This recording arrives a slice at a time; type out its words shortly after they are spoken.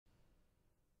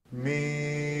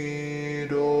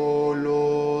Miro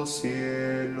los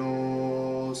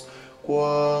cielos,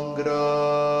 cuán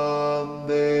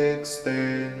grande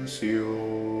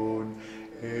extensión,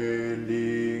 el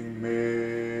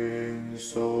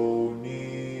inmenso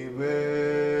universo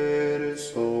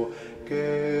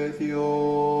que Dios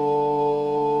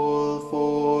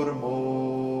formó,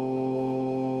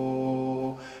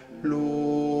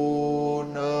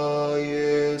 luna y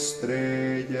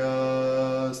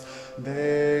estrellas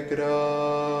de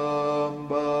gran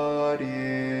variedad,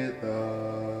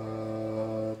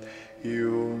 y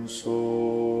un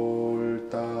sol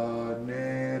tan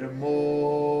hermoso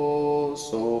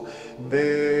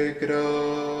de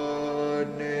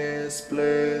gran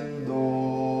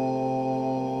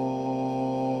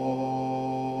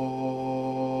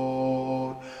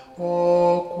esplendor.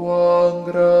 Oh, cuán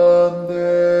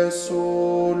grande es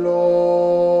su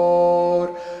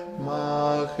olor,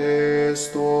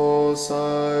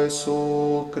 majestuosa es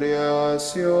su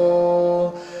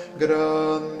creación,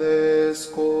 grandes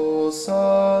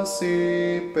cosas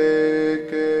y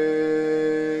pequeñas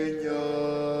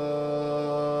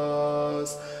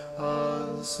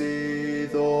han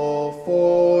sido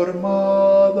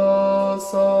formadas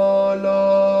a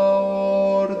la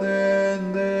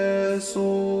orden de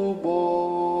su voz,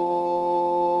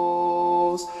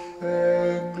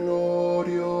 en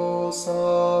gloriosa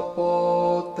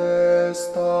potestad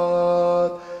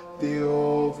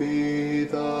dio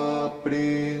vida,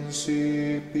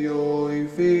 principio y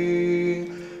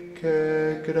fin.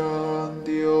 Qué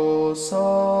grandiosa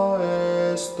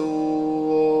es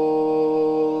tu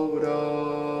obra,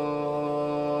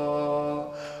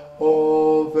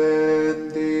 oh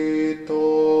bendito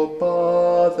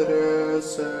Padre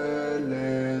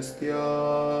celestial.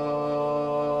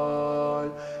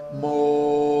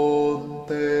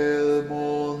 Montes,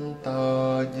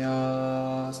 montañas,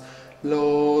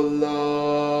 los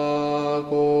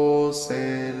lagos,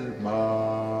 el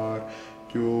mar,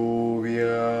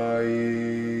 lluvia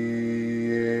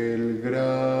y el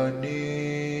granizo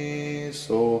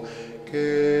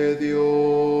que Dios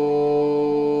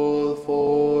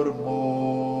formó,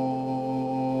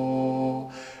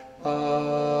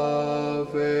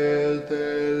 aves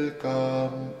del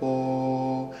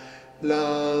campo,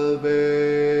 las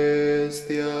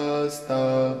bestias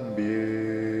también,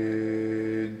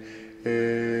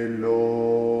 el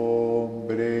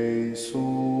hombre y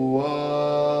su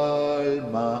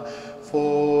alma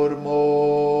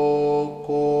formó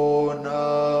con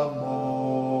amor.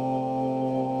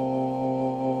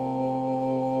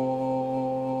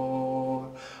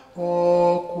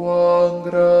 Oh, cuán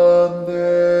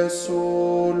grande es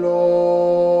su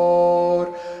olor,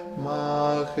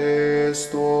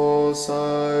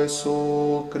 majestuosa es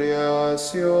su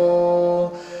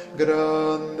creación,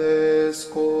 grandes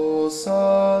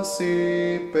cosas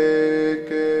y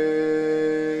pequeñas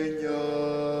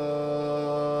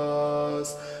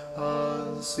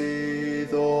han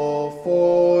sido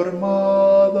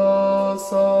formadas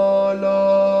a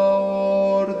la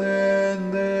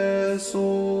orden de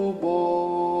su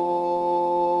voz,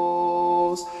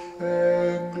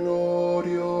 en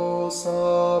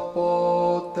gloriosa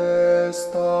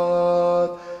potestad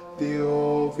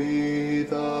dio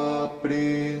vida,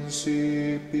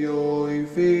 principio y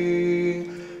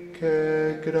fin.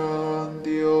 Qué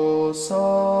grandiosa